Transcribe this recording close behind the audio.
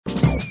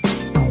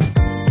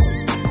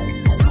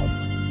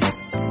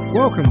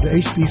Welcome to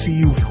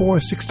HBCU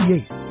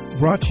 468,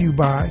 brought to you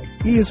by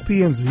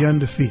ESPN's The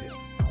Undefeated.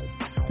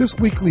 This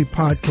weekly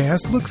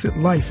podcast looks at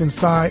life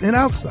inside and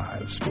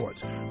outside of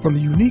sports from the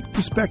unique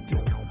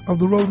perspective of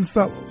the Rhoden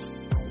Fellows,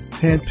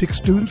 handpicked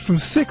students from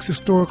 6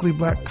 historically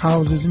black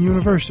colleges and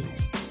universities.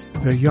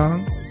 They're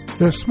young,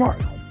 they're smart,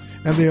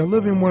 and they are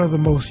living one of the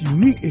most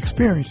unique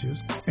experiences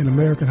in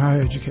American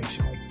higher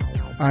education.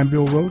 I'm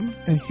Bill Rhoden,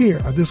 and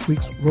here are this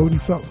week's Rhoden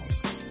Fellows.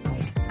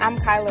 I'm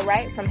Kyla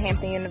Wright from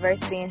Hampton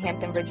University in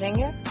Hampton,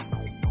 Virginia.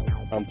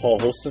 I'm Paul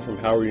Holston from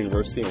Howard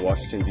University in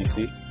Washington,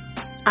 D.C.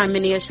 I'm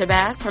Mania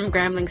Shabazz from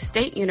Grambling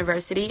State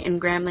University in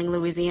Grambling,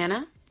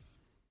 Louisiana.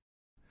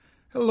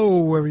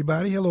 Hello,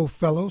 everybody. Hello,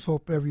 fellows.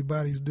 Hope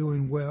everybody's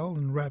doing well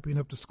and wrapping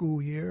up the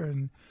school year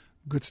in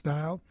good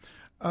style.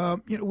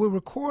 We're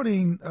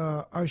recording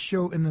our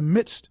show in the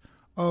midst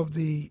of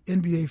the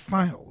NBA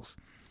Finals,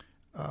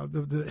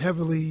 the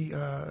heavily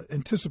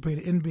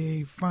anticipated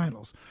NBA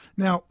Finals.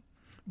 Now,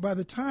 by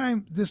the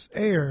time this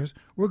airs,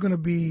 we're going to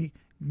be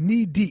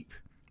knee-deep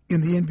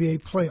in the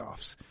NBA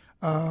playoffs.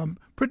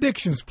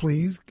 Predictions,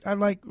 please. I'd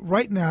like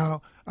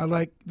the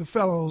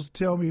fellows to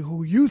tell me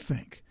who you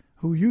think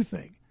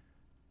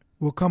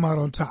will come out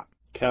on top.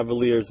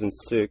 Cavaliers in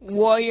 6.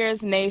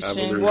 Warriors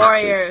Nation.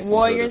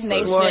 Warriors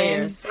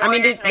Nation. I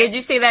mean, did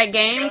you see that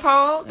game,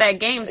 Paul? That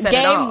game said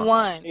it all.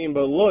 Game 1.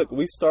 But look,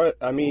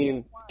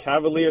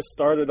 Cavaliers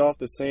started off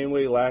the same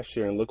way last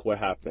year, and look what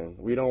happened.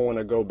 We don't want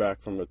to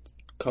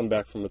come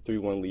back from a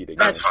 3-1 lead again.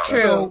 That's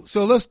true.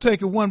 So let's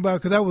take it one by,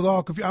 because that was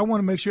all confused. I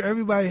want to make sure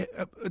everybody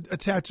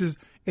attaches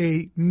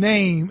a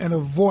name and a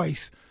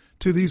voice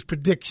to these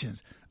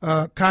predictions.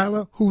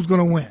 Kyla, who's going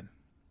to win?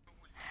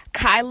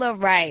 Kyla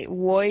Wright,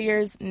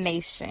 Warriors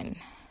Nation.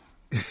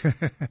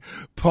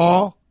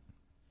 Paul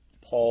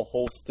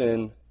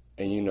Holston,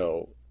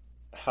 and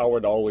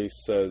Howard always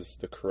says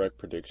the correct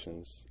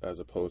predictions as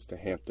opposed to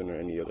Hampton or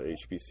any other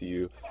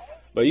HBCU.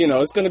 But,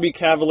 it's going to be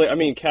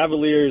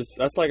Cavaliers.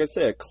 That's like I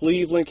said,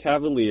 Cleveland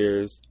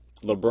Cavaliers,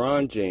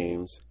 LeBron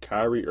James,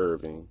 Kyrie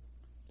Irving,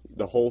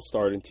 the whole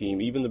starting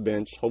team, even the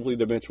bench. Hopefully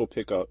the bench will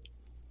pick up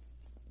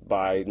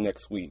by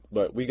next week.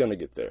 But we're going to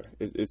get there.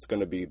 It's going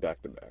to be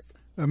back-to-back.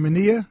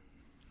 Mania?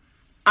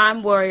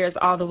 I'm Warriors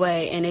all the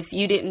way, and if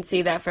you didn't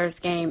see that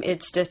first game,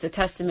 it's just a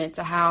testament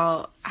to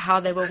how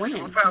they will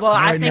win. Well,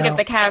 I think if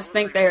the Cavs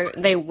think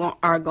they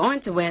are going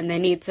to win, they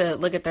need to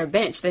look at their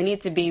bench. They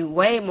need to be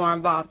way more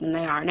involved than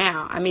they are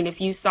now. I mean, if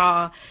you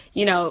saw,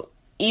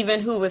 even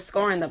who was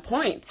scoring the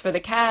points for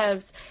the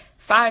Cavs,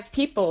 5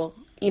 people,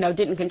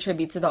 didn't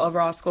contribute to the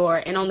overall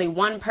score, and only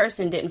 1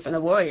 person didn't for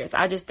the Warriors.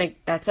 I just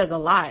think that says a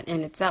lot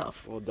in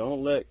itself. Well,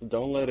 don't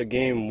let a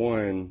game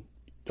one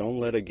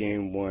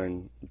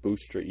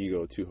boost your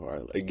ego too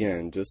hard.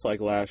 Again, just like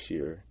last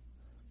year,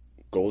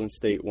 Golden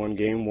State won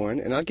game 1,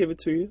 and I'll give it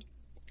to you.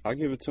 I'll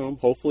give it to them.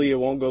 Hopefully it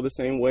won't go the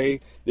same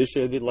way this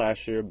year did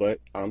last year, but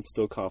I'm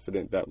still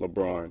confident that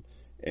LeBron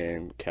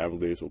and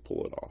Cavaliers will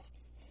pull it off.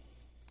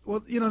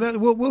 Well,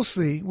 we'll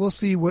see. We'll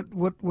see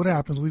what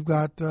happens. We've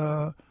got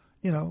a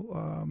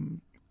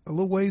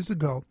little ways to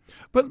go.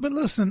 But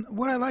listen,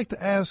 what I like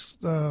to ask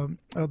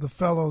the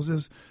fellows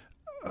is,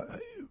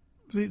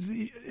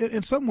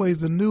 in some ways,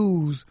 the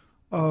news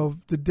of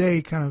the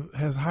day kind of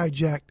has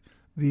hijacked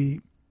the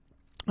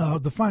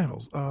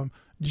finals.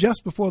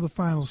 Just before the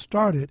finals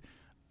started,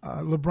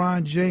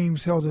 LeBron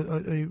James held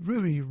a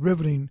really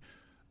riveting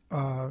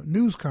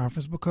news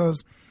conference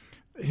because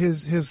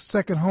his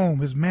second home,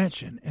 his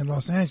mansion in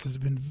Los Angeles, has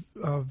been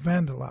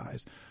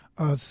vandalized.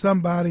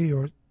 Somebody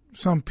or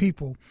some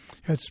people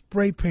had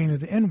spray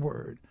painted the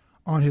N-word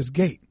on his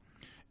gate.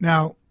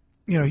 Now,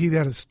 he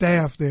had a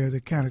staff there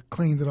that kind of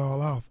cleaned it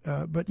all off.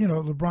 But,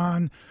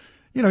 LeBron,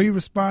 he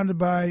responded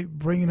by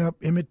bringing up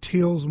Emmett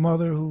Till's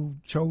mother, who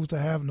chose to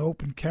have an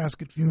open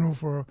casket funeral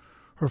for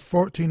her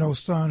 14-year-old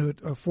son, who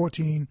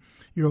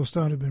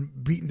had been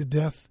beaten to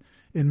death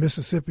in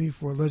Mississippi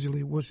for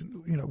allegedly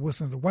whistling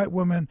at a white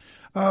woman.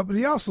 But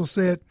he also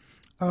said,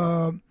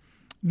 no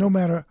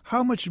matter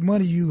how much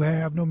money you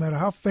have, no matter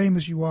how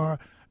famous you are,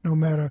 no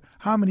matter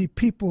how many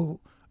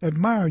people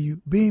admire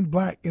you, being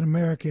black in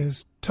America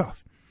is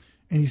tough.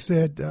 And he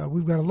said,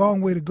 we've got a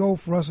long way to go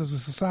for us as a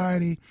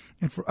society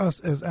and for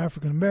us as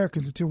African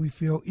Americans until we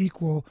feel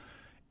equal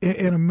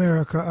in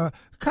America.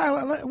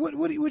 Kyle,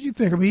 what do you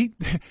think? I mean,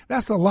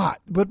 that's a lot,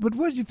 but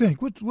what do you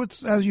think?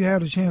 What's as you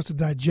had a chance to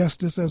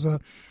digest this as a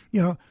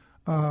young,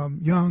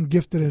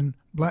 gifted, and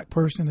black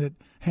person at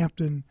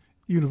Hampton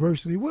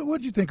University?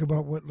 What do you think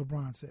about what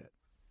LeBron said?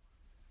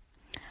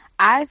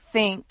 I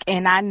think,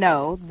 and I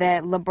know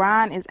that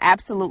LeBron is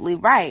absolutely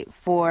right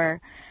for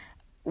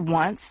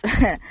once,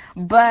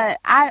 but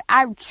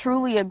I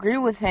truly agree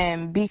with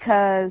him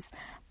because,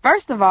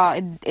 first of all,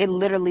 it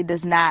literally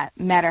does not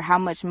matter how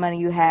much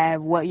money you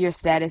have, what your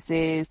status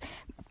is.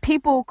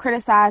 People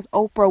criticize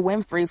Oprah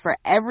Winfrey for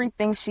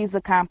everything she's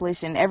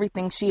accomplished and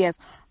everything she has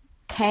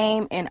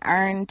came and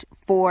earned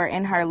for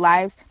in her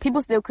life,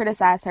 people still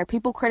criticize her.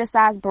 People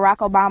criticize Barack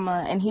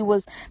Obama, and he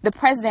was the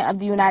president of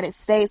the United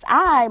States.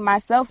 I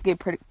myself get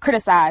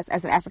criticized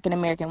as an African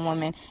American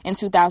woman in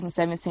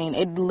 2017.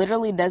 It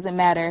literally doesn't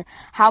matter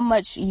how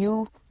much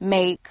you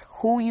make,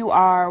 who you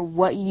are,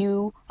 what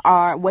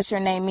your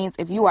name means.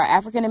 If you are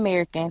African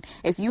American,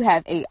 if you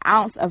have an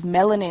ounce of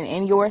melanin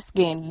in your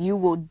skin, you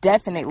will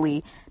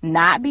definitely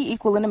not be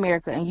equal in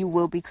America, and you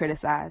will be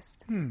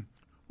criticized.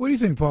 What do you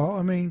think, Paul?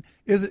 I mean,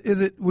 is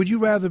it? Would you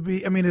rather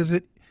be? I mean, is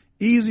it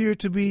easier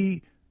to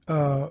be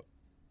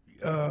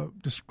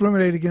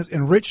discriminated against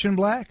and rich and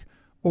black,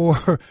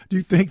 or do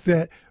you think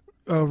that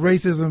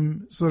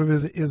racism sort of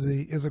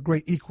is a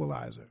great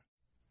equalizer?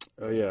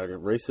 Yeah,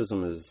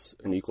 racism is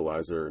an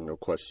equalizer, no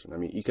question. I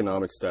mean,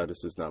 economic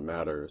status does not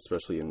matter,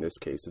 especially in this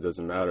case. It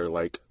doesn't matter,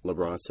 like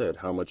LeBron said,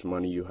 how much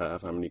money you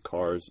have, how many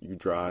cars you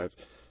drive.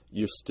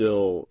 You're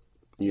still,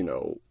 you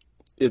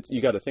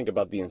got to think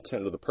about the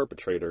intent of the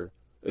perpetrator,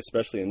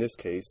 especially in this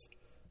case.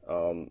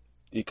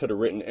 You could have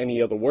written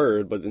any other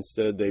word, but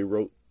instead they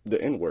wrote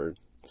the N-word.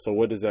 So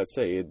what does that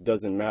say? It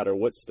doesn't matter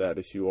what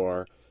status you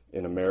are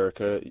in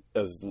America.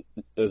 As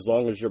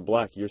long as you're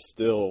black, you're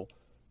still...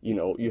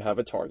 you have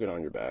a target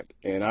on your back.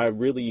 And I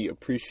really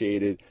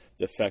appreciated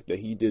the fact that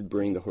he did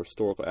bring the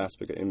historical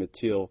aspect of Emmett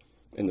Till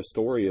and the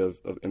story of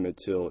Emmett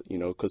Till,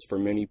 because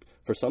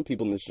for some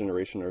people in this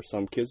generation or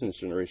some kids in this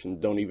generation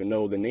don't even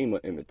know the name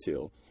of Emmett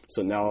Till.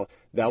 So now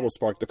that will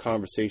spark the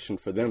conversation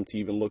for them to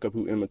even look up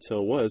who Emmett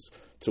Till was,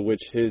 to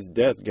which his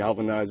death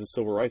galvanized the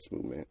civil rights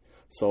movement.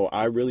 So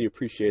I really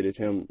appreciated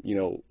him,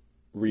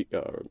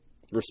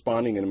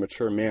 responding in a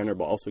mature manner,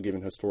 but also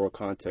giving historical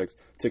context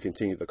to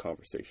continue the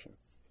conversation.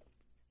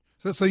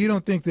 So you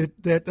don't think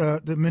that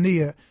the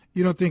Mania,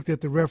 you don't think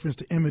that the reference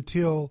to Emmett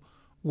Till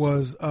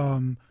was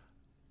out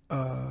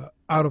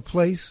of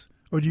place,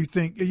 or do you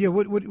think? Yeah,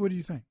 what do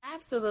you think?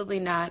 Absolutely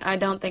not. I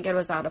don't think it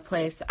was out of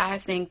place. I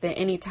think that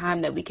any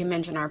time that we can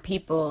mention our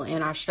people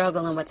and our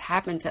struggle and what's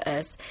happened to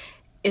us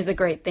is a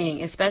great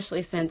thing,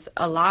 especially since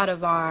a lot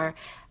of our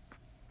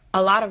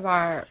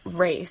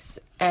race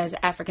as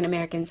African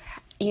Americans,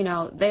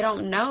 they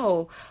don't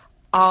know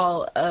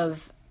all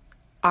of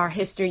our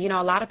history.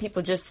 A lot of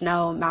people just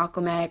know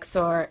Malcolm X,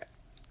 or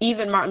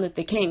even Martin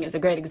Luther King is a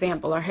great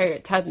example, or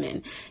Harriet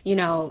Tubman.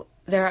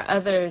 There are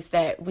others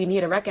that we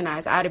need to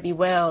recognize, Ida B.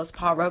 Wells,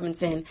 Paul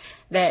Robeson,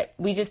 that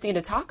we just need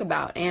to talk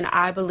about. And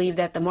I believe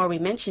that the more we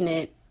mention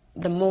it,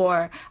 the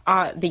more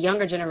the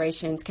younger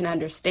generations can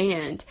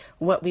understand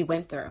what we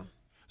went through.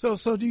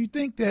 So do you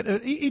think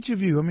that each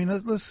of you, I mean,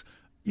 let's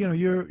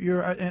you're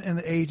in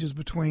the ages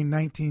between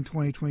 19,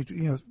 20,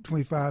 22,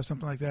 25,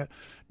 something like that.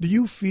 Do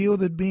you feel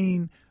that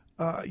being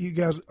you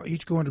guys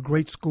each going to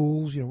great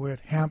schools, we're at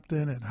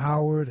Hampton and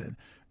Howard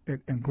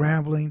and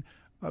Grambling.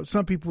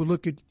 Some people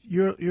look at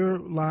your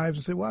lives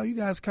and say, "Well, you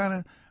guys kind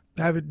of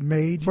have it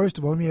made." First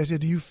of all, let me ask you: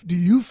 Do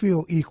you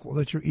feel equal?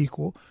 That you're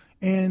equal?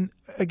 And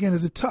again,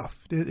 is it tough?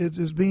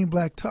 Is being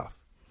black tough?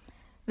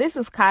 This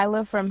is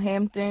Kyla from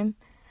Hampton.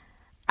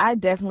 I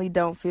definitely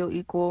don't feel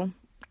equal.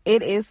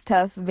 It is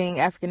tough being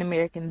African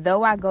American.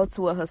 Though I go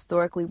to a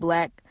historically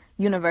black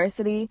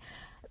university,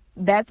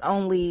 that's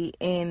only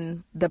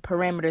in the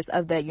parameters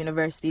of that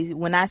university.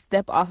 When I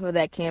step off of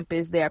that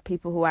campus, there are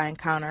people who I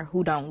encounter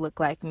who don't look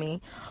like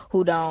me,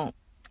 who don't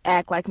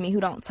act like me, who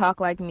don't talk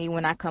like me.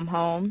 When I come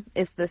home,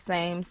 it's the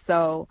same.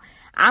 So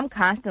I'm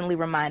constantly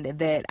reminded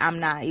that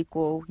I'm not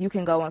equal. You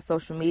can go on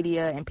social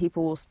media and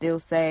people will still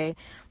say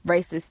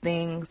racist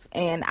things.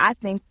 And I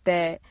think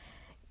that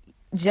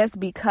just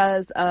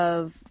because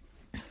of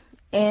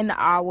in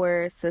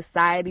our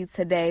society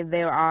today,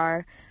 there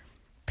are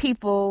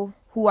people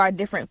who are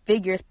different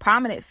figures,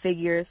 prominent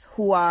figures,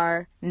 who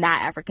are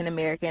not African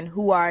American,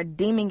 who are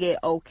deeming it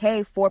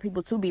okay for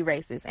people to be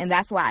racist. And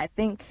that's why I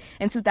think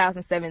in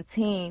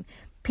 2017,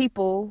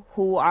 people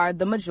who are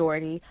the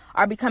majority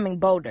are becoming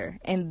bolder,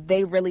 and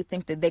they really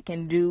think that they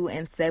can do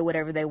and say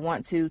whatever they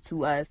want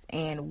to us,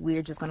 and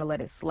we're just going to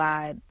let it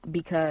slide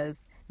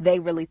because they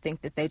really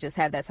think that they just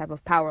have that type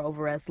of power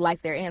over us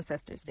like their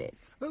ancestors did.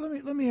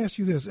 Let me ask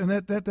you this, and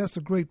that's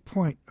a great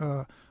point,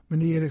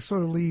 Mania. It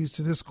sort of leads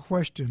to this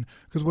question,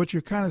 because what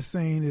you're kind of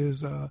saying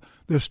is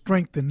there's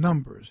strength in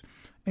numbers.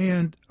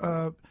 And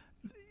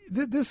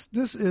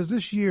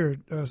this year,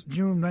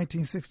 June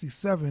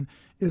 1967,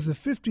 is the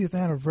 50th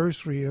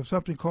anniversary of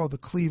something called the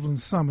Cleveland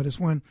Summit. It's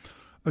when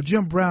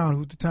Jim Brown,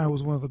 who at the time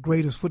was one of the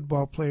greatest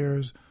football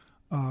players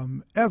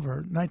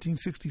ever,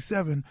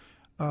 1967,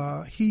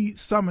 he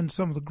summoned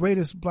some of the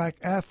greatest black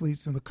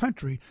athletes in the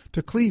country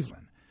to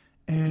Cleveland.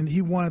 And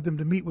he wanted them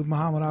to meet with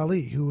Muhammad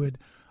Ali, who had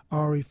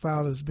already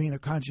filed as being a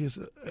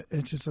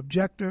conscientious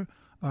objector.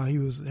 He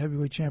was the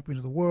heavyweight champion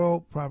of the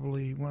world,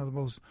 probably one of the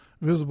most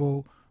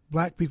visible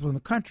black people in the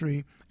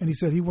country. And he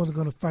said he wasn't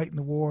going to fight in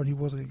the war and he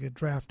wasn't going to get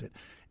drafted.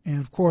 And,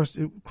 of course,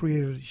 it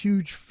created a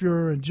huge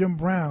furor. And Jim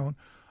Brown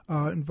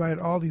invited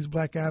all these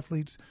black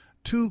athletes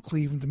to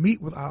Cleveland to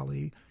meet with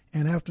Ali.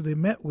 And after they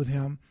met with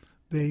him,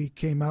 they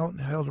came out and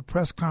held a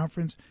press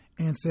conference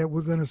and said,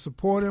 we're going to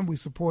support him. We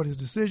support his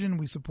decision.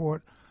 We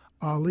support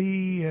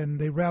Ali, and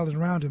they rallied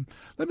around him.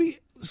 Let me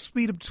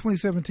speed up to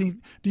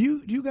 2017. Do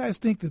you guys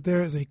think that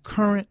there is a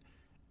current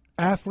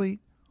athlete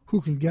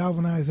who can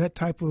galvanize that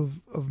type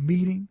of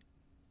meeting?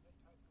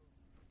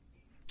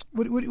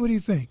 What do you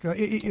think?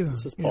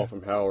 This is Paul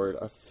from Howard.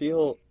 I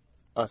feel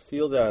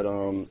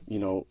that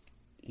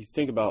you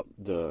think about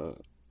the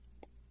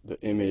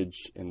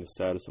image and the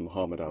status of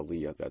Muhammad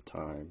Ali at that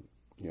time.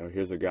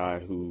 Here's a guy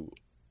who,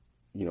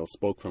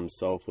 spoke for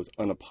himself, was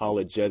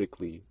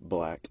unapologetically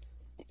black,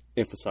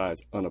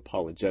 emphasized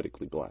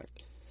unapologetically black,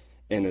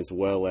 and as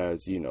well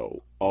as,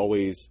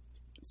 always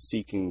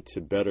seeking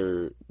to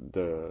better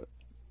the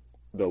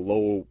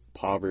low,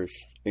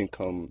 impoverished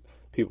income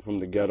people from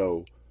the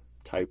ghetto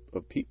type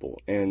of people.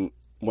 And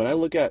when I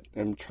look at,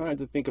 I'm trying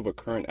to think of a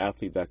current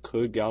athlete that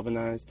could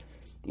galvanize.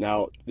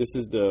 Now, this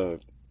is the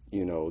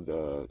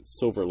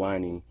silver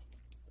lining.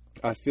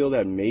 I feel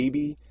that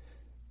maybe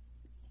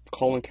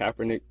Colin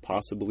Kaepernick,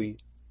 possibly,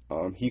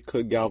 he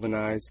could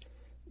galvanize,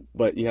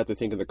 but you have to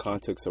think in the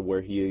context of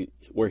where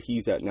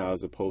he's at now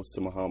as opposed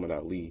to Muhammad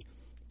Ali.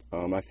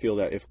 I feel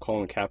that if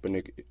Colin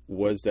Kaepernick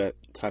was that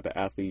type of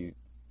athlete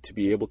to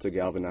be able to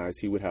galvanize,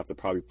 he would have to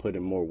probably put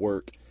in more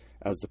work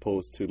as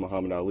opposed to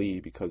Muhammad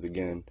Ali, because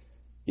again,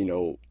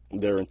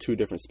 they're in two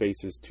different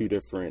spaces, two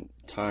different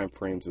time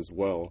frames as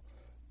well.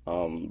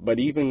 But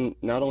even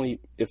not only,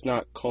 if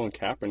not Colin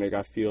Kaepernick,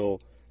 I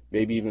feel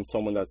maybe even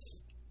someone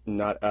that's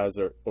not as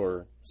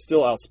or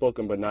still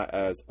outspoken but not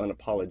as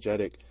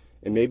unapologetic,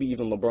 and maybe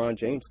even LeBron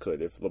James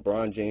could. If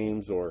LeBron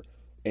James or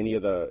any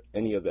of the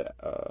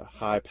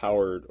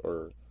high-powered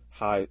or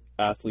high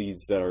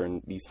athletes that are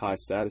in these high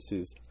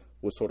statuses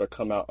would sort of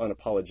come out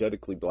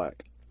unapologetically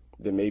black,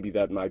 then maybe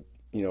that might,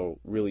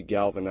 really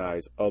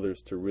galvanize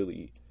others to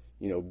really,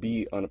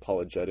 be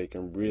unapologetic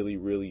and really,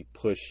 really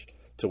push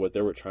to what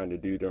they were trying to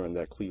do during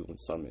that Cleveland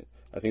summit.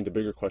 I think the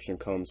bigger question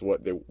comes,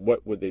 what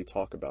would they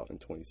talk about in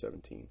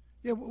 2017?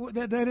 Yeah, well,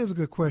 that is a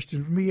good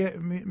question for me,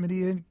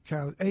 Medea and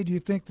Kyle. Hey, do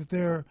you think that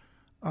there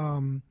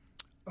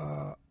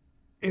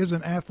is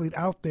an athlete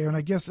out there? And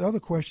I guess the other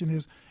question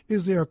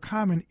is there a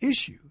common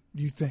issue,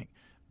 do you think,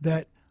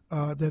 that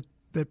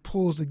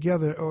pulls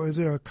together, or is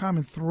there a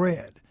common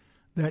thread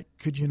that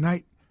could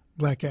unite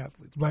black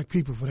athletes, black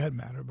people for that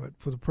matter, but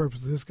for the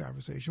purpose of this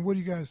conversation? What do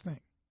you guys think?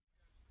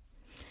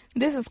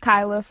 This is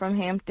Kyla from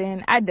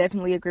Hampton. I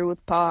definitely agree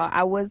with Paul.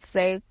 I would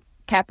say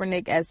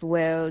Kaepernick as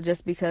well,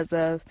 just because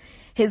of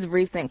his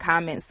recent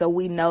comments. So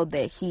we know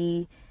that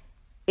he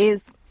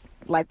is,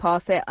 like Paul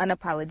said,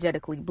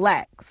 unapologetically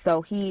black.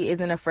 So he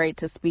isn't afraid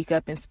to speak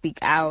up and speak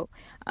out.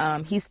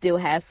 He still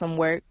has some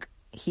work.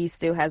 He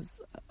still has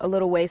a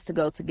little ways to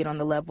go to get on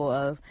the level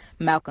of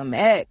Malcolm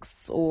X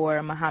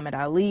or Muhammad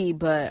Ali.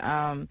 But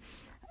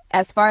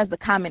as far as the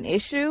common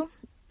issue,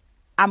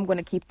 I'm going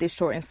to keep this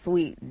short and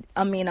sweet.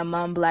 I mean,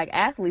 among black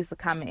athletes, the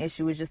common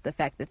issue is just the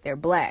fact that they're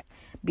black.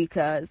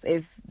 Because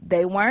if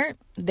they weren't,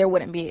 there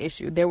wouldn't be an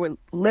issue. There would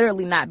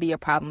literally not be a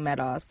problem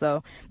at all.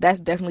 So that's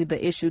definitely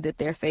the issue that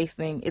they're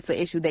facing. It's an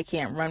issue they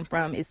can't run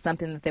from. It's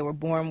something that they were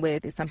born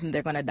with. It's something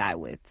they're going to die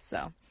with.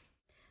 So.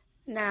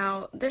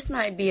 Now, this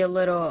might be a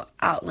little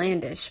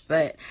outlandish,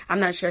 but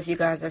I'm not sure if you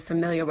guys are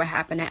familiar with what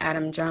happened to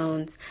Adam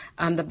Jones,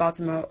 the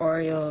Baltimore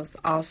Orioles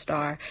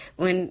All-Star.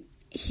 When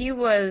he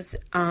was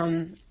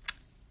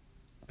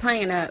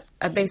playing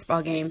a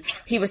baseball game,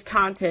 he was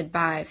taunted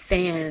by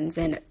fans,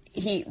 and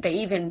they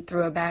even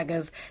threw a bag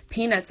of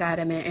peanuts at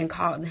him and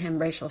called him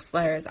racial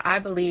slurs. I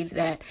believe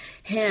that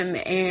him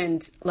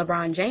and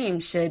LeBron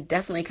James should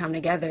definitely come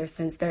together,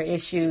 since their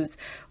issues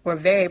were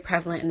very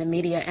prevalent in the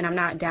media. And I'm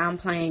not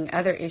downplaying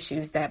other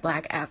issues that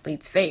black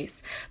athletes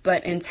face,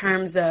 but in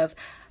terms of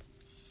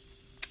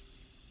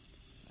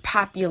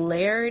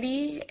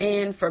popularity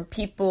and for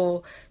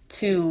people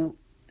to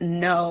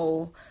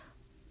know,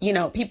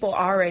 people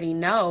already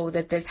know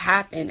that this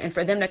happened, and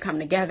for them to come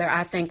together,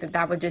 I think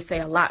that would just say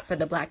a lot for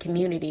the black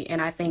community. And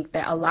I think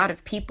that a lot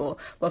of people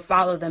will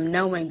follow them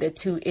knowing the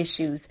two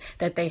issues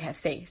that they have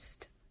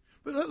faced.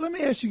 But let me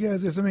ask you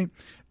guys this. I mean,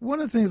 one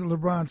of the things that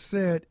LeBron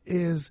said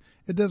is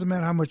it doesn't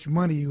matter how much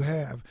money you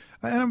have.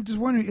 And I'm just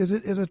wondering, is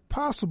it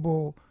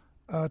possible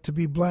to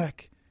be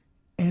black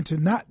and to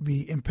not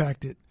be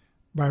impacted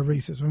by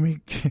racism? I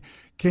mean,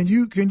 can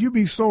you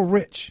be so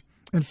rich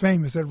and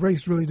famous that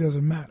race really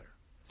doesn't matter?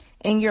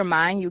 In your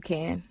mind, you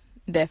can,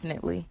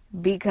 definitely.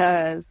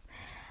 Because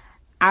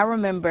I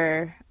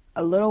remember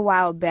a little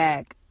while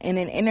back in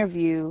an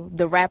interview,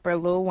 the rapper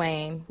Lil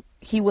Wayne,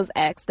 he was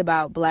asked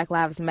about Black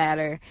Lives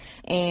Matter,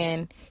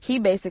 and he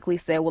basically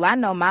said, well, I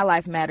know my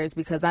life matters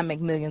because I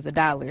make millions of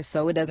dollars,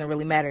 so it doesn't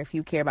really matter if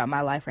you care about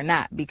my life or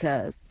not,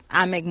 because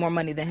I make more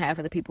money than half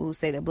of the people who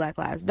say that Black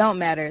lives don't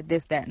matter,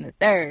 this, that, and the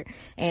third.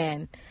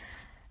 And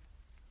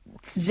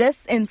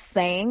just in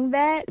saying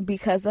that,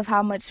 because of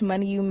how much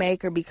money you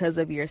make or because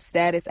of your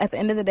status, at the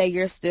end of the day,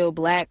 you're still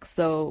black.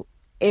 So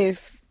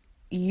if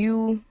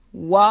you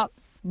walk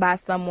by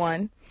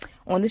someone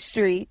on the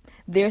street,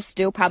 they're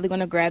still probably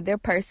going to grab their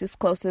purses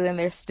closer, than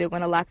they're still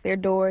going to lock their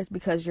doors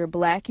because you're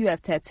black. You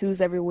have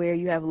tattoos everywhere.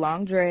 You have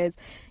long dreads.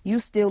 You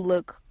still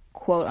look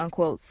quote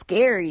unquote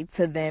scary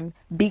to them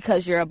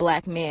because you're a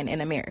black man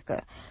in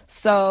America.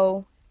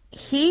 So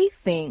he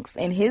thinks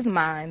in his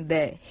mind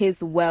that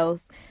his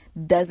wealth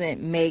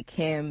doesn't make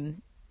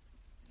him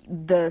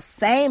the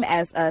same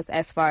as us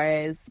as far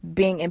as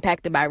being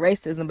impacted by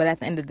racism, but at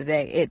the end of the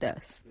day, it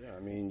does. Yeah, I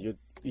mean,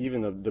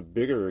 even the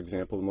bigger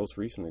example, the most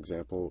recent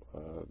example,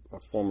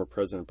 former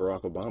President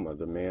Barack Obama,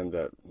 the man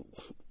that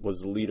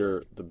was the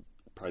leader,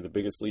 probably the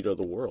biggest leader of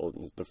the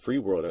world, the free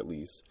world at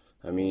least.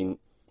 I mean,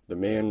 the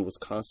man was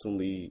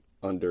constantly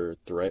under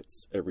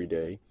threats every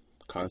day,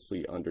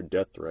 constantly under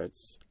death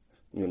threats,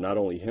 not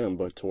only him,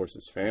 but towards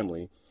his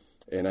family.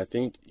 And I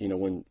think,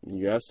 when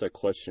you ask that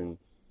question,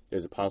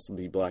 is it possible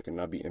to be black and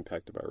not be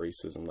impacted by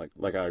racism?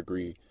 Like I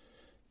agree.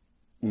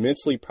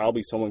 Mentally,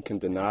 probably someone can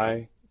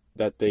deny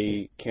that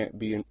they can't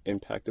be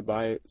impacted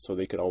by it. So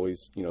they could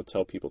always,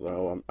 tell people that,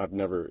 oh, I've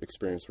never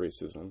experienced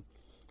racism.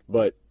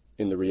 But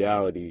in the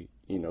reality,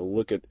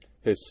 look at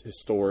his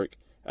historic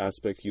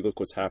aspect. You look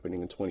what's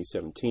happening in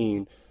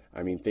 2017.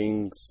 I mean,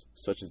 things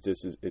such as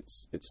this,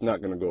 it's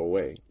not going to go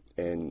away.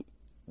 And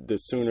the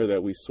sooner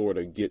that we sort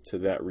of get to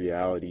that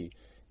reality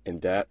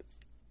and that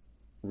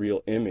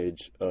real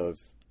image of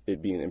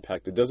it being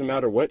impacted, doesn't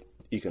matter what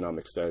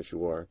economic status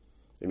you are.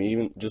 I mean,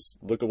 even just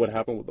look at what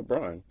happened with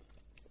LeBron.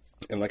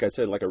 And like I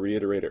said, like I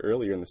reiterated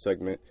earlier in the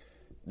segment,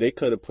 they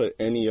could have put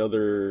any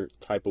other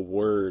type of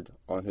word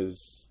on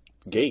his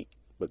gate,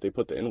 but they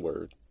put the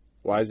N-word.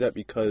 Why is that?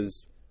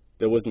 Because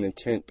there was an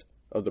intent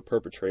of the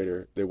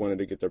perpetrator. They wanted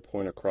to get their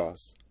point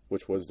across,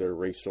 which was their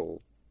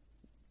racial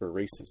or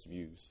racist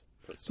views.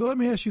 So let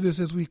me ask you this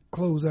as we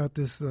close out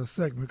this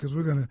segment, because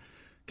we're going to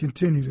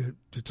continue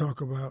to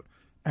talk about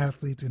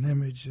athletes and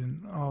image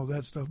and all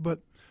that stuff. But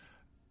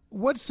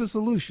what's the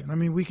solution? I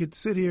mean, we could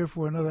sit here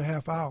for another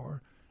half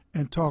hour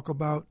and talk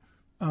about,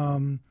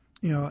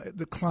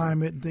 the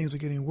climate and things are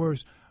getting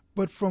worse.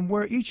 But from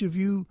where each of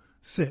you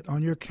sit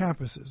on your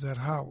campuses at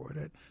Howard,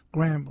 at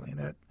Grambling,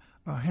 at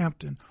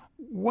Hampton,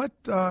 what,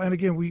 and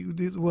again,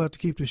 we'll have to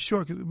keep this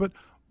short, but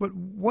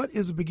what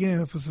is the beginning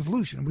of a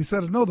solution? We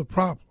said, know the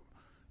problem.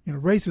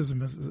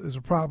 Racism is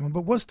a problem,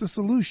 but what's the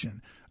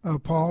solution?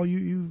 Paul,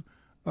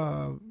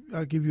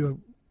 I'll give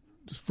you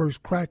a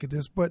first crack at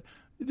this, but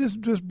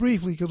just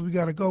briefly, because we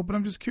got to go, but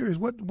I'm just curious,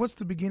 what's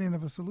the beginning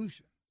of a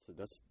solution? So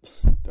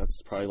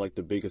that's probably like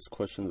the biggest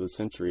question of the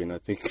century, and I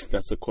think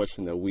that's a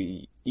question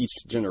that each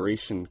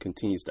generation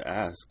continues to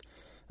ask.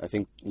 I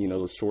think,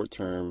 the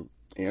short-term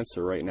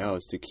answer right now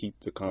is to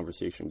keep the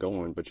conversation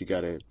going, but you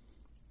got to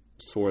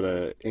sort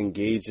of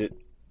engage it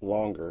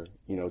longer,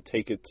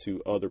 take it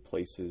to other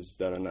places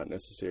that are not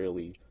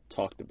necessarily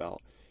talked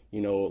about.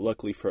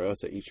 Luckily for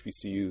us at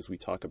HBCUs, we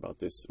talk about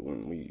this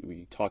when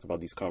we talk about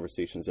these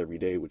conversations every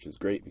day, which is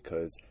great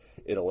because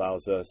it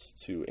allows us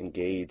to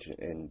engage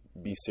and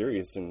be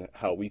serious in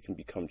how we can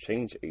become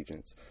change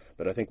agents.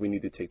 But I think we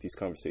need to take these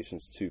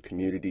conversations to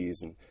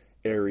communities and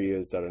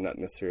areas that are not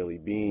necessarily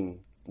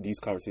these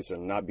conversations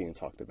are not being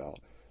talked about,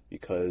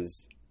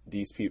 because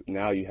these people,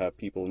 now you have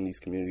people in these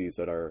communities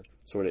that are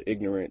sort of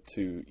ignorant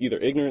to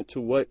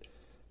what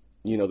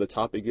the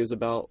topic is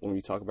about when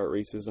we talk about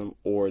racism,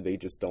 or they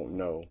just don't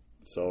know.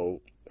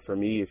 So for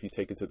me, if you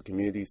take it to the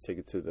communities, take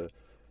it to the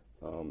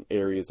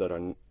areas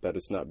that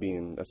it's not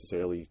being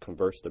necessarily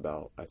conversed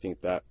about, I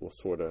think that will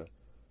sort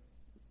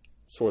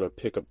of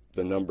pick up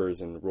the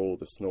numbers and roll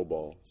the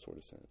snowball sort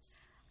of sense.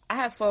 I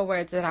have 4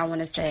 words that I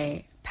want to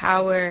say.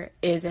 Power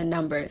is in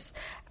numbers.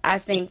 I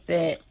think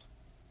that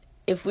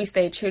if we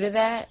stay true to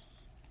that,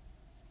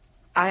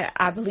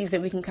 I believe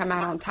that we can come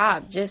out on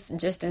top,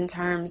 just in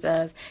terms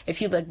of,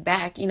 if you look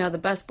back, the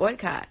bus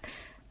boycott,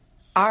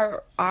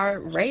 our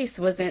race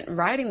wasn't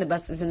riding the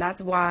buses, and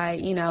that's why,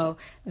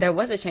 there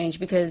was a change,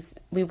 because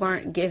we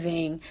weren't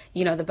giving,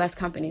 the bus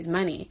companies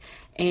money,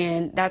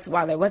 and that's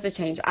why there was a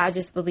change. I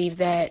just believe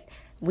that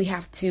we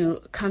have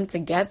to come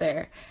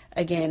together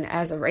again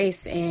as a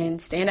race and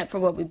stand up for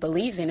what we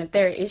believe in. If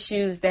there are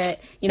issues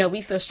that,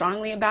 we feel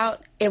strongly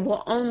about, it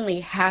will only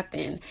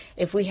happen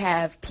if we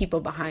have people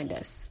behind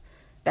us.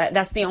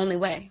 That's the only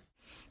way.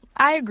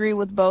 I agree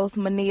with both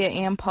Mania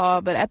and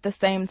Paul, but at the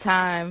same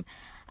time,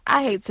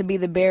 I hate to be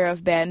the bearer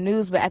of bad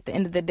news, but at the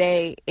end of the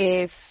day,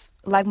 if,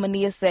 like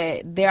Mania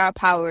said, there are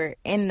power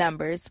in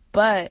numbers,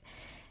 but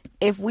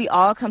if we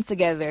all come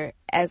together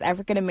as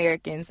African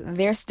Americans,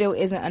 there still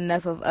isn't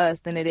enough of us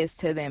than it is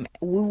to them.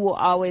 We will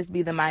always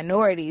be the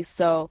minority.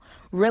 So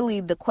really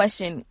the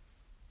question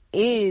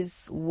is,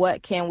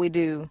 what can we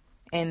do?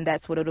 And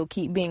that's what it'll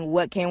keep being.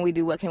 What can we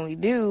do? What can we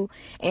do?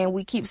 And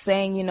we keep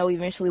saying,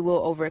 eventually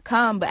we'll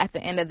overcome. But at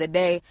the end of the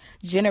day,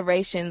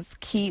 generations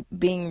keep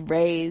being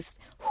raised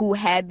who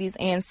had these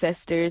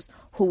ancestors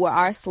who were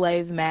our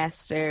slave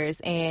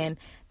masters. And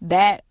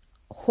that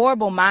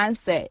horrible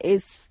mindset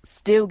is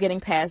still getting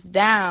passed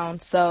down.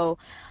 So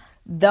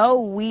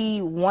though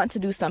we want to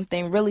do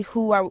something, really,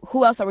 who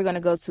else are we going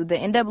to go to? The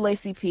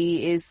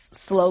NAACP is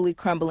slowly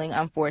crumbling,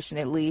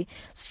 unfortunately.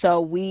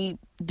 So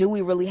do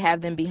we really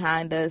have them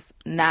behind us?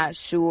 Not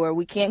sure.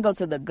 We can't go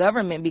to the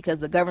government because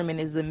the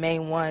government is the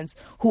main ones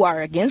who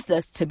are against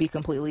us, to be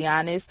completely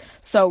honest.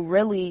 So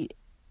really,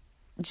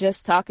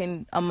 just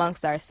talking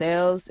amongst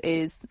ourselves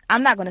is,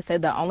 I'm not going to say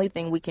the only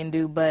thing we can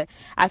do, but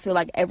I feel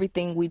like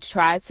everything we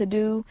try to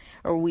do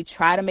or we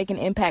try to make an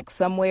impact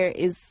somewhere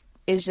is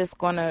just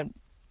going to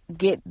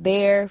get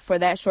there for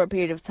that short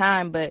period of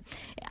time. But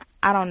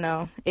I don't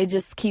know. It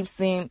just keeps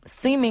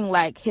seeming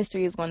like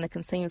history is going to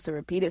continue to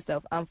repeat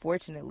itself,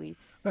 unfortunately.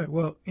 Right.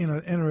 Well,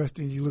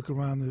 interesting. You look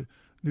around the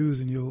news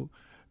and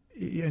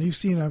you've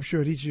seen, I'm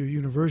sure, at each of your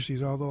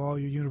universities, although all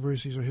your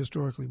universities are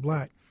historically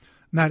black,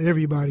 not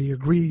everybody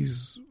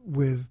agrees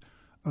with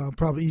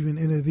probably even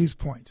any of these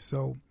points.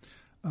 So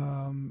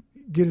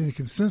getting a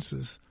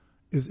consensus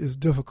is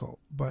difficult.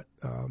 But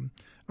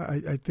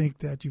I think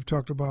that you've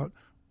talked about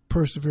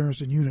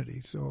perseverance and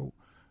unity. So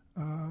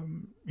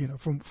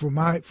from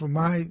my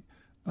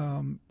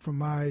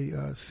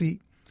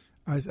seat,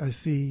 I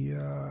see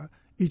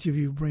each of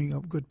you bring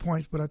up good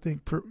points. But I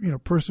think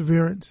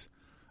perseverance.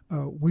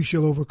 We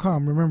shall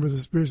overcome. Remember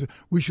the spirit.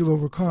 We shall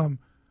overcome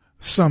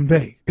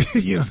someday.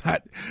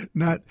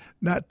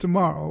 Not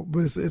tomorrow,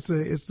 but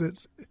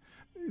it's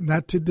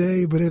not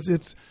today, but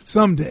it's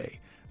someday.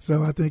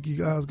 So I think you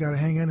guys got to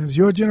hang in. It's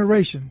your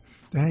generation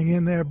to hang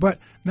in there. But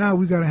now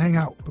we got to hang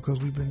out because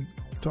we've been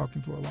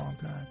talking for a long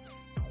time.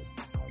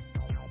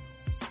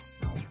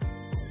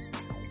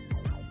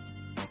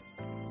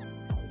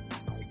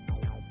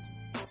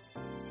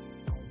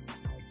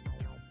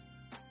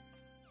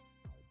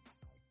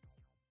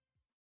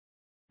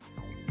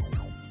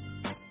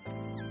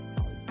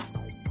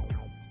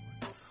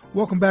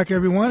 Welcome back,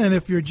 everyone. And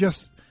if you're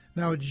just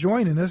now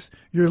joining us,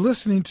 you're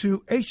listening to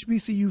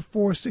HBCU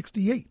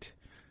 468.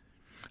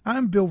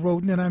 I'm Bill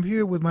Roden, and I'm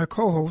here with my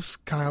co-hosts,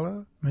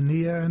 Kyla,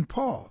 Mania, and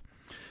Paul.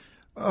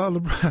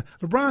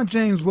 LeBron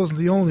James wasn't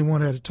the only one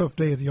who had a tough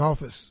day at the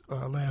office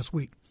last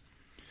week.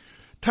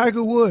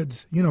 Tiger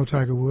Woods,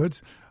 Tiger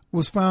Woods,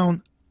 was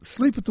found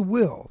asleep at the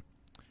wheel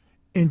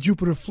in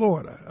Jupiter,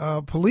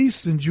 Florida.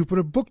 Police in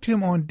Jupiter booked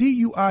him on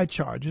DUI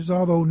charges,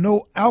 although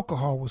no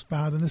alcohol was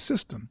found in the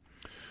system.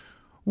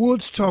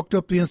 Woods chalked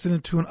up the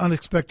incident to an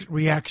unexpected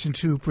reaction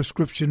to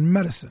prescription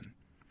medicine.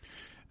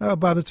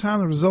 By the time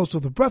the results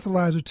of the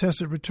breathalyzer test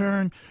had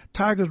returned,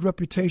 Tiger's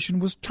reputation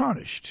was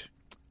tarnished.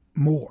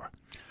 More.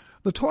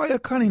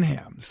 LaToya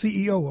Cunningham,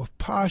 CEO of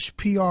Posh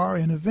PR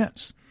and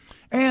Events,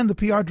 and the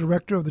PR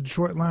director of the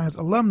Detroit Lions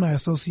Alumni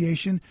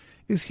Association,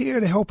 is here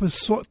to help us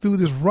sort through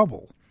this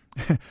rubble.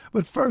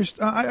 But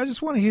first, I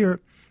just want to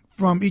hear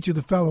from each of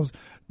the fellows.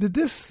 Did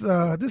this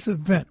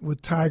event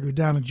with Tiger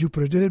down in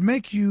Jupiter, did it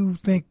make you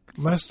think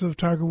less of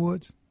Tiger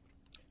Woods?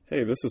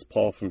 Hey, this is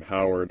Paul from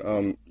Howard.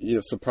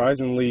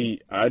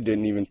 Surprisingly, I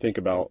didn't even think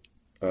about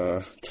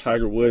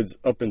Tiger Woods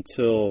up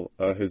until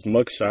his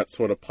mugshot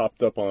sort of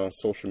popped up on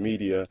social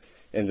media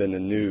and then the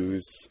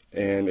news,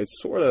 and it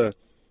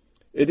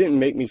didn't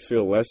make me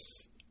feel less,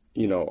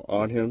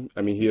 on him.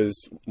 I mean, he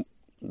is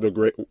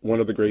one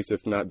of the greatest,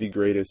 if not the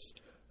greatest,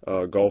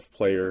 golf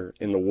player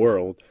in the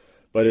world.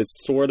 But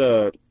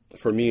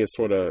for me, it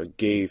sort of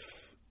gave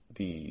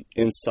the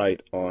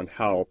insight on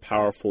how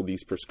powerful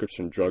these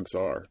prescription drugs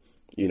are,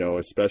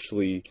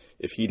 especially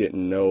if he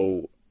didn't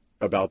know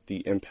about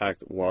the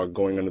impact while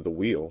going under the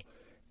wheel.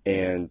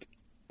 And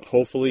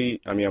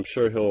hopefully, I'm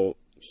sure he'll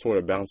sort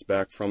of bounce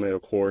back from it,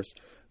 of course.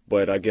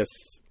 But I guess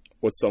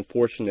what's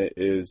unfortunate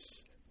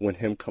is when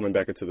him coming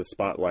back into the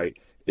spotlight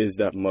is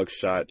that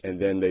mugshot.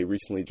 And then they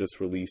recently just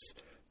released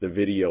the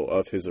video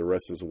of his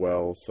arrest as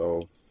well.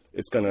 So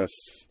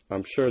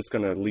I'm sure it's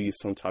going to leave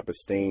some type of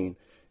stain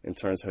in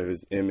terms of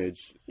his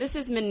image. This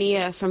is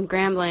Mania from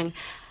Grambling.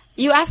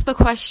 You asked the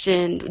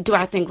question, do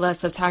I think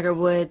less of Tiger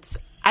Woods?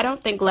 I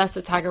don't think less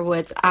of Tiger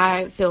Woods.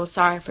 I feel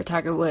sorry for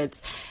Tiger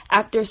Woods.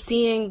 After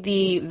seeing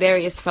the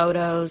various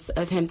photos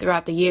of him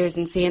throughout the years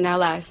and seeing that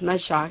last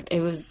mugshot,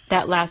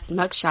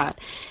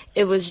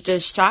 it was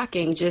just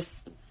shocking,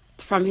 just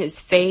from his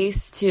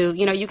face to,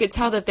 you could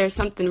tell that there's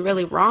something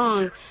really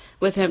wrong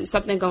with him,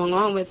 something going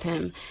on with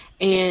him.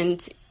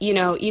 And,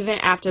 even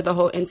after the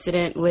whole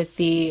incident with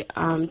the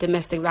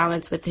domestic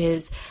violence with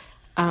his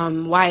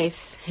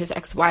his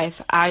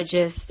ex-wife,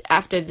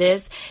 after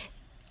this,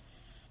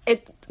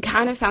 it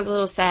kind of sounds a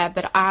little sad,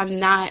 but I'm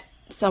not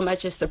so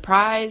much as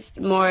surprised,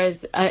 more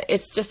as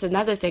it's just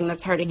another thing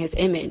that's hurting his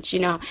image.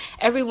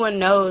 Everyone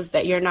knows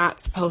that you're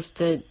not supposed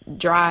to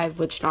drive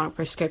with strong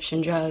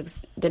prescription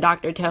drugs. The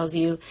doctor tells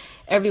you.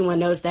 Everyone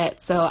knows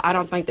that. So I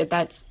don't think that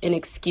that's an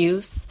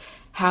excuse.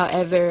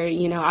 However,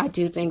 I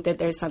do think that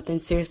there's something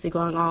seriously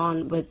going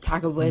on with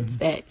Tiger Woods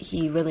that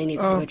he really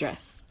needs to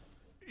address.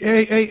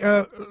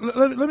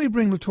 Let me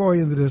bring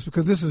LaToya into this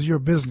because this is your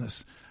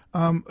business.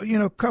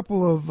 A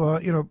couple of,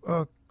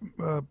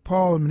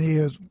 Paul and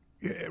Mania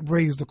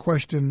raised the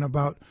question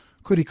about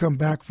could he come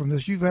back from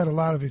this. You've had a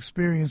lot of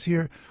experience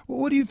here. Well,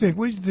 what do you think?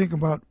 What do you think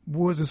about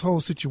Woods' this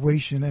whole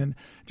situation? And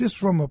just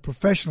from a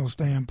professional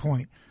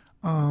standpoint,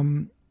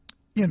 do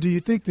you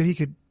think that he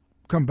could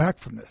come back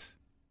from this?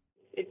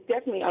 It's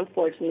definitely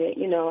unfortunate.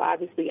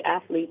 Obviously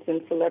athletes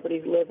and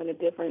celebrities live in a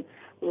different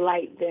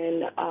light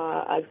than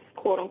us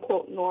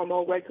quote-unquote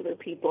normal, regular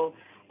people.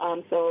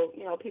 So,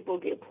 people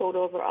get pulled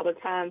over all the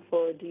time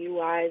for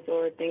DUIs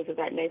or things of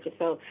that nature.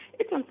 So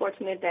it's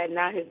unfortunate that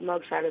now his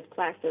mugshot is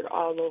plastered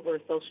all over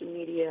social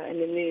media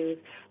and the news.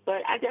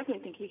 But I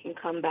definitely think he can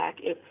come back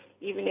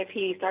even if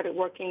he started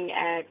working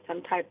at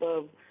some type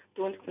of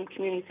doing some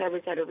community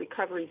service at a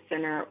recovery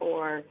center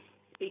or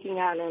speaking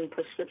out on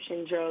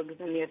prescription drugs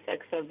and the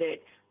effects of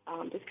it,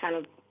 just kind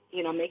of,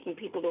 making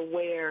people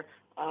aware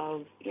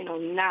of,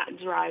 not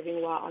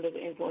driving while under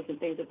the influence and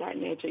things of that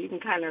nature. You can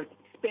kind of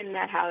spin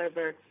that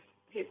however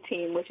his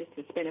team wishes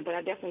to spin it, but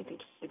I definitely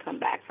think he can come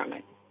back from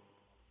it.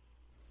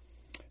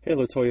 Hey,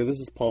 LaToya, this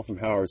is Paul from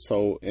Howard.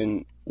 So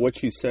in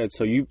what you said,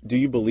 do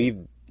you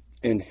believe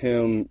in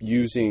him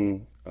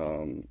using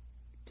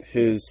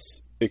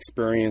his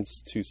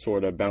experience to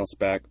sort of bounce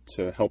back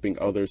to helping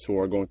others who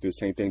are going through the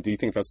same thing? Do you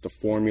think that's the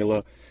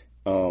formula,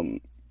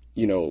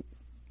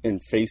 in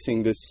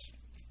facing this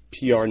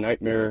PR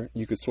nightmare,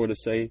 you could sort of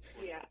say?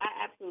 Yeah, I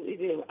absolutely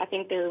do. I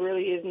think there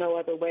really is no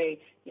other way.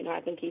 I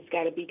think he's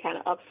got to be kind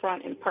of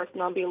upfront and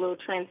personal and be a little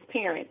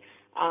transparent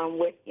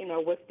with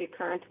the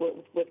current,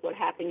 with what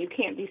happened. You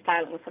can't be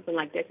silent with something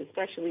like this,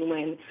 especially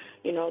when,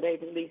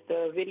 they've released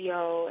the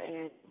video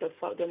and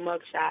the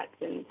mug shots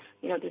and,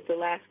 just the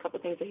last couple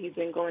of things that he's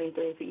been going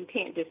through. So you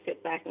can't just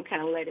sit back and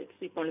kind of let it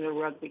sweep under the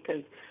rug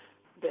because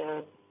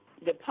the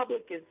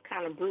public is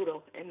kind of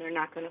brutal and they're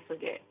not going to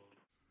forget.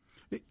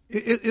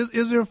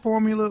 Is there a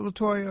formula,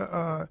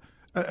 LaToya?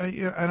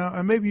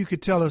 And maybe you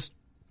could tell us,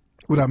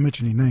 without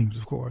mentioning names,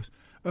 of course.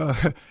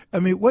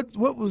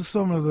 What was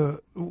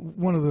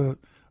one of the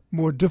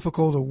more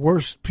difficult or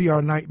worst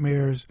PR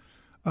nightmares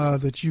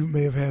that you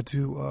may have had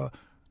to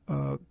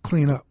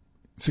clean up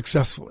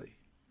successfully?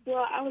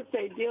 Well, I would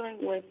say dealing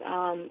with,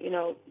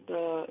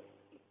 the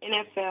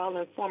NFL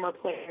and former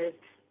players,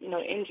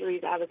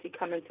 injuries obviously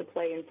come into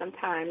play, and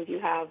sometimes you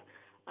have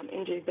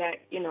injuries that,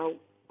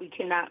 we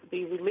cannot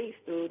be released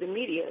through the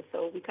media.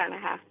 So we kind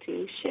of have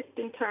to shift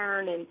and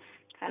turn and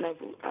kind of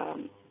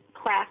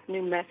craft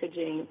new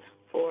messaging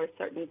for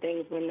certain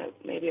things when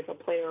maybe if a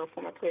player or a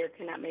former player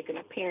cannot make an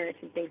appearance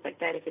and things like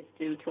that, if it's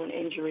due to an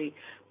injury,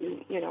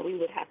 we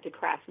would have to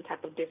craft some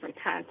type of different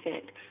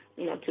content,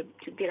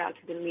 to get out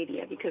to the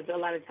media because a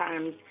lot of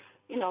times,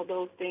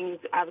 those things,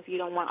 obviously you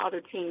don't want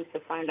other teams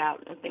to find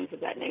out and things of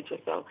that nature.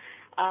 So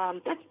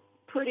that's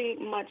pretty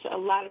much a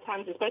lot of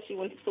times, especially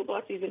when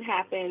football season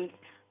happens,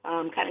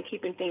 kind of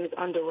keeping things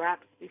under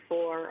wraps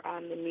before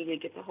the media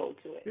gets a hold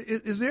to it.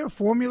 Is there a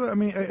formula?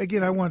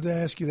 Again, I wanted to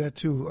ask you that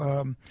too.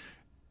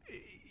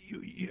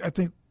 I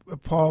think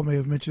Paul may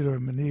have mentioned or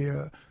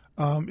Mania.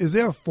 Is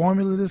there a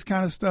formula to this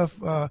kind of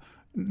stuff? I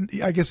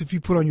guess if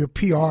you put on your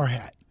PR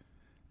hat,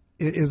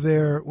 is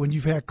there, when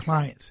you've had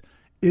clients,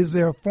 is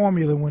there a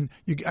formula when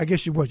you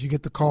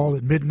get the call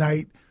at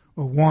midnight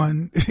or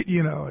 1,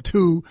 or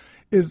 2?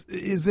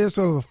 Is there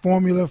sort of a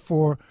formula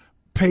for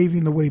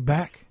paving the way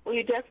back? Well,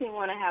 you definitely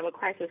want to have a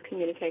crisis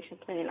communication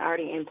plan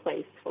already in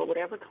place for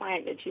whatever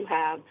client that you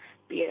have,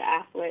 be it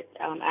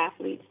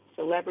athletes,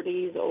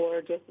 celebrities,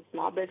 or just a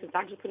small business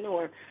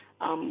entrepreneur.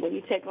 When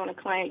you take on a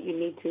client, you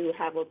need to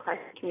have a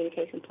crisis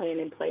communication plan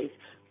in place.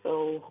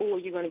 So who are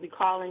you going to be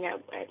calling at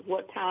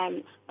what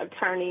time,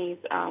 attorneys,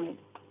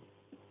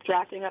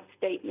 drafting up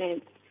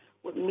statements,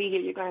 what media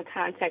you're going to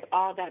contact,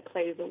 all that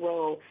plays a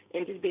role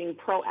in just being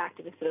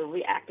proactive instead of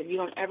reactive. You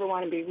don't ever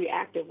want to be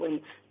reactive when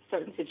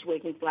certain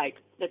situations like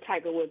the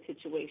Tiger Woods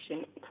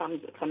situation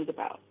comes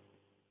about.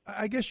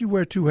 I guess you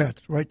wear two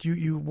hats, right?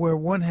 You wear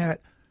one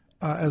hat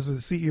as a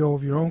CEO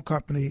of your own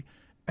company,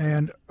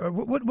 and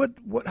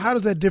how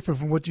does that differ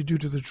from what you do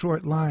to the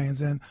Detroit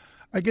Lions? And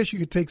I guess you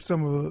could take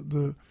some of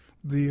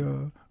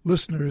the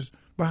listeners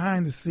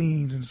behind the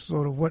scenes and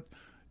sort of what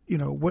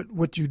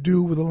you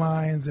do with the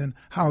Lions and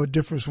how it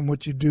differs from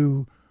what you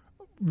do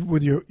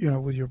with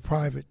your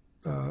private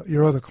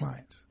your other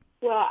clients.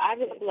 Well, I've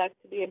been blessed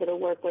to be able to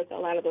work with a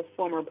lot of the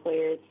former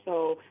players,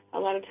 so a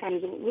lot of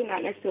times we're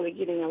not necessarily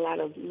getting a lot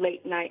of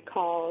late-night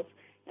calls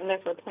unless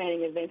we're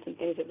planning events and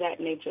things of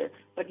that nature.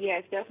 But, yeah,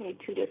 it's definitely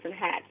two different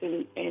hats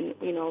and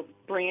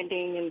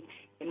branding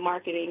and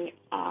marketing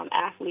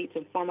athletes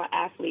and former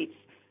athletes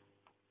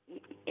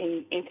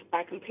in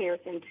by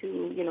comparison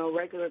to,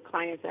 regular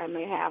clients that I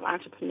may have,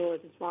 entrepreneurs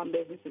and small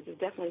businesses.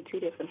 It's definitely two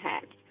different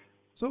hats.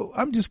 So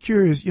I'm just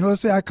curious, let's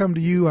say I come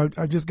to you,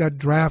 I just got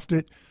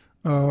drafted,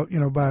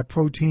 by a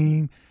pro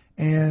team,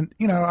 and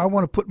I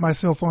want to put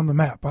myself on the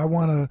map. I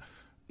want to,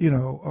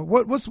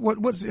 what's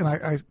and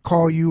I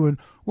call you, and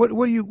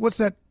what's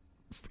that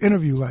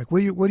interview like?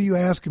 What are you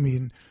asking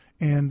me,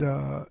 and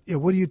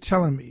what are you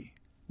telling me?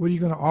 What are you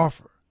going to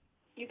offer?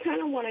 You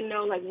kind of want to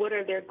know what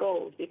are their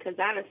goals, because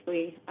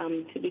honestly,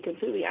 to be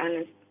completely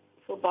honest,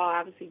 football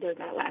obviously does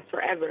not last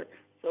forever.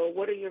 So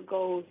what are your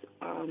goals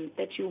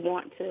that you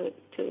want to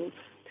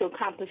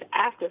accomplish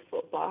after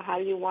football? How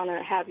do you want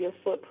to have your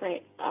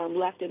footprint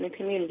left in the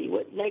community?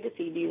 What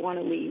legacy do you want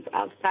to leave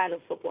outside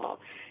of football?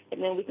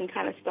 And then we can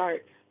kind of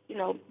start,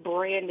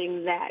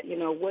 branding that?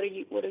 What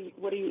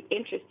are you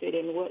interested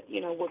in?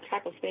 What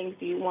type of things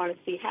do you want to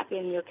see happen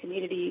in your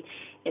community,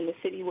 in the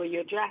city where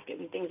you're drafted,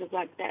 and things of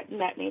like that, in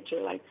that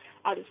nature. Like,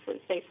 I'll just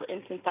say, for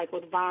instance, like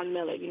with Von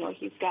Miller,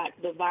 he's got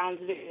the Von's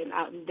Vision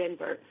out in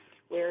Denver,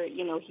 where,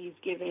 he's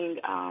giving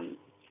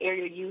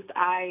area youth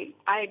eye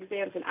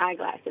exams and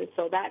eyeglasses.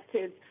 So that's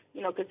his,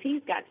 because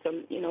he's got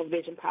some,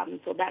 vision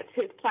problems. So that's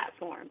his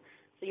platform.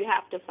 So you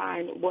have to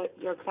find what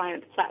your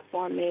client's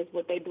platform is,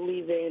 what they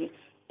believe in,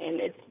 and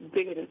it's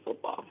bigger than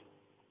football,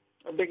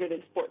 or bigger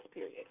than sports,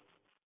 period.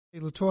 Hey,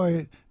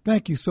 LaToya,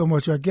 thank you so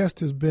much. Our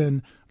guest has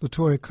been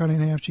LaToya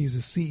Cunningham. She's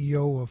the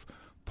CEO of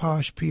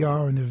Posh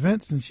PR and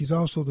Events, and she's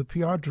also the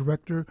PR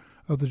director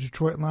of the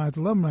Detroit Lions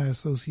Alumni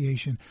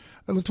Association.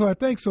 LaToya,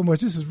 thanks so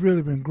much. This has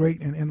really been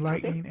great and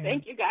enlightening.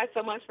 Thank you guys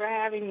so much for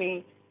having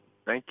me.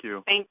 Thank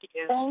you. Thank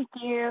you. Thank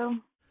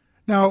you.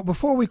 Now,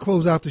 before we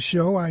close out the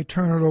show, I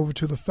turn it over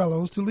to the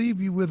fellows to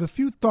leave you with a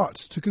few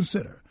thoughts to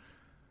consider.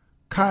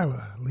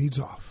 Kyla leads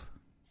off.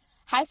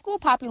 High school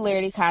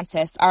popularity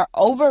contests are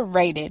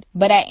overrated,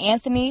 but at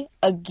Anthony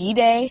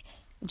Aguide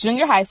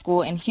Junior High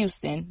School in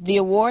Houston, the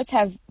awards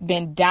have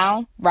been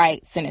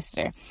downright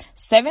sinister.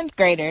 7th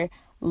grader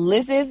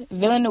Lizeth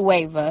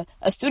Villanueva,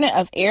 a student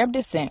of Arab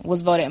descent,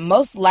 was voted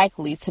most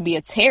likely to be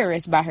a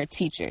terrorist by her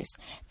teachers.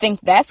 Think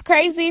that's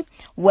crazy?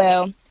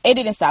 Well, it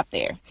didn't stop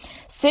there.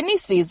 Sydney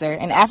Caesar,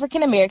 an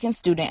African-American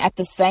student at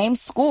the same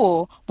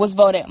school, was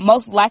voted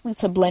most likely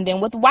to blend in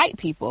with white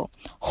people.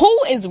 Who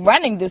is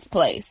running this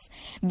place?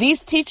 These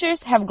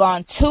teachers have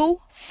gone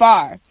too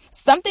far.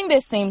 Something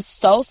that seems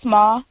so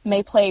small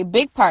may play a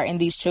big part in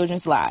these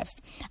children's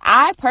lives.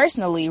 I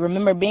personally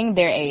remember being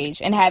their age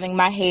and having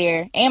my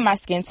hair and my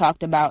skin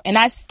talked about, and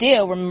I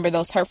still remember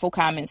those hurtful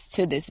comments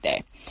to this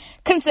day.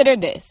 Consider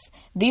this.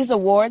 These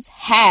awards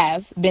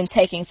have been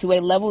taken to a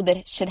level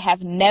that should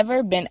have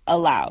never been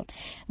allowed.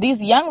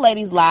 These young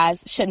ladies'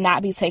 lives should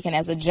not be taken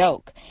as a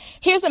joke.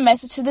 Here's a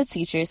message to the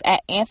teachers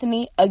at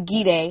Anthony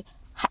Aguide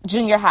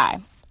Junior High.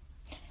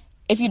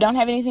 If you don't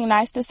have anything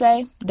nice to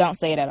say, don't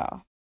say it at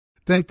all.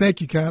 Thank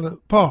you, Kyla.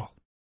 Paul.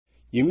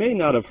 You may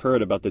not have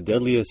heard about the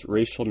deadliest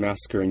racial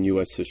massacre in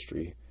U.S.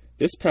 history.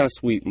 This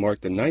past week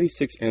marked the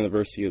 96th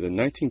anniversary of the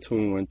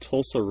 1921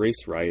 Tulsa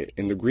race riot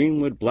in the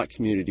Greenwood black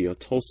community of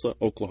Tulsa,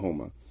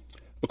 Oklahoma.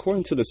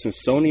 According to the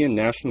Smithsonian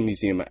National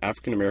Museum of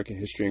African American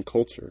History and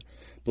Culture,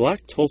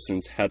 black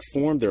Tulsans had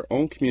formed their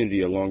own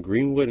community along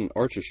Greenwood and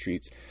Archer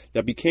Streets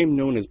that became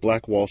known as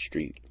Black Wall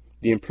Street.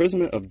 The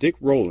imprisonment of Dick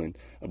Rowland,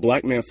 a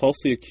black man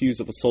falsely accused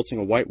of assaulting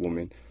a white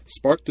woman,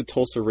 sparked the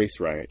Tulsa race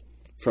riot.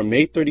 From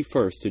May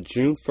 31st to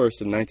June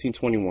 1st of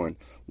 1921,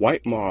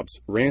 white mobs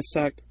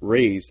ransacked,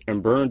 razed,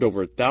 and burned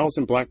over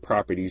 1,000 black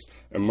properties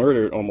and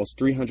murdered almost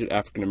 300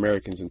 African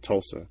Americans in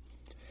Tulsa.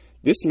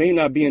 This may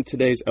not be in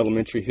today's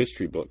elementary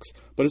history books,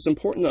 but it's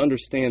important to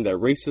understand that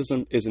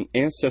racism is an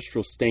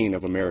ancestral stain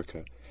of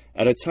America.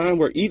 At a time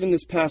where even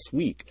this past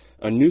week,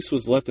 a noose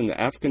was left in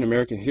the African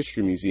American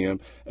History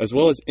Museum, as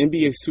well as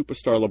NBA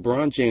superstar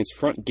LeBron James'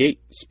 front gate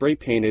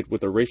spray-painted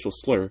with a racial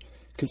slur,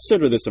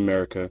 consider this,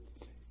 America.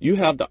 You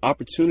have the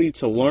opportunity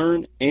to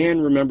learn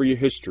and remember your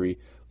history,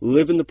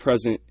 live in the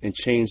present, and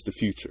change the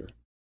future.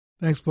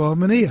 Thanks, Paul.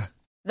 Mania.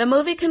 The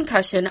movie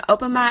Concussion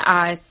opened my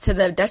eyes to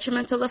the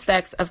detrimental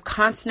effects of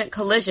constant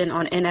collision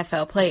on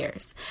NFL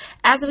players.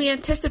 As we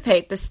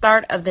anticipate the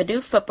start of the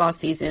new football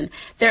season,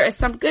 there is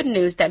some good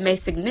news that may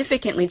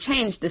significantly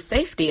change the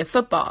safety of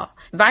football.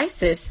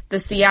 Visus, the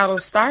Seattle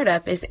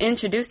startup, is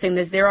introducing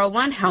the Zero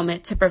One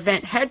helmet to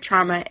prevent head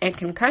trauma and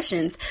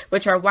concussions,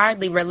 which are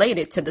widely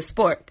related to the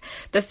sport.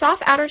 The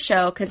soft outer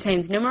shell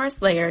contains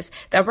numerous layers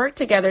that work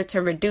together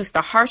to reduce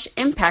the harsh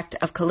impact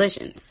of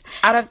collisions.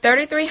 Out of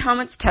 33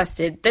 helmets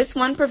tested, this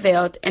one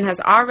prevailed and has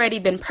already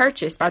been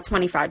purchased by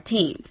 25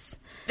 teams.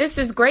 This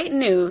is great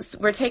news.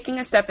 We're taking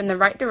a step in the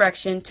right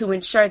direction to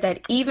ensure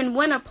that even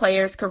when a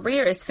player's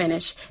career is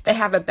finished, they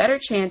have a better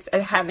chance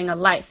at having a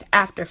life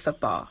after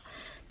football.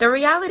 The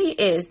reality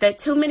is that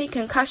too many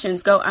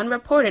concussions go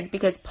unreported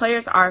because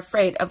players are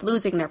afraid of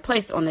losing their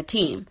place on the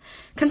team.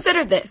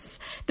 Consider this.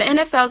 The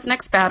NFL's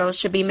next battle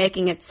should be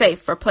making it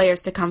safe for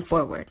players to come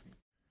forward.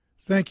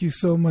 Thank you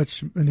so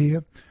much,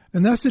 Mania.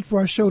 And that's it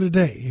for our show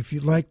today. If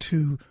you'd like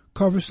to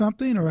cover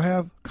something or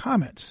have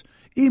comments,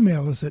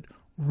 email us at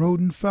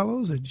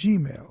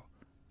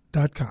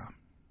rodentfellows@gmail.com.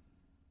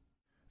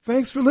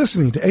 Thanks for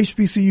listening to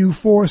HBCU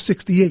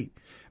 468.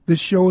 This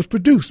show is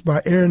produced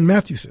by Aaron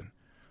Mathewson.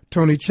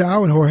 Tony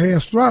Chow and Jorge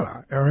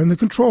Estrada are in the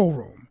control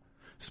room.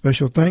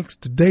 Special thanks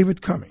to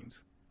David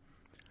Cummings.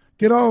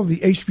 Get all of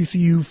the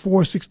HBCU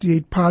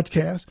 468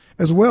 podcasts,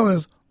 as well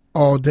as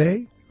All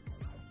Day,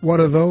 What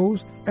Are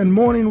Those, and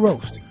Morning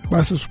Roast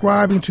by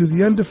subscribing to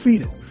The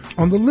Undefeated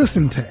on the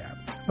Listen tab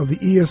of the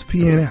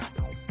ESPN app.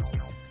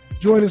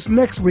 Join us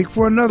next week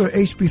for another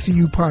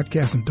HBCU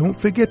podcast, and don't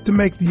forget to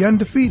make The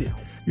Undefeated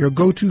your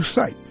go-to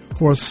site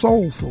for a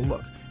soulful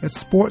look at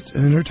sports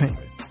and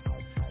entertainment.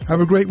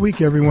 Have a great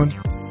week, everyone.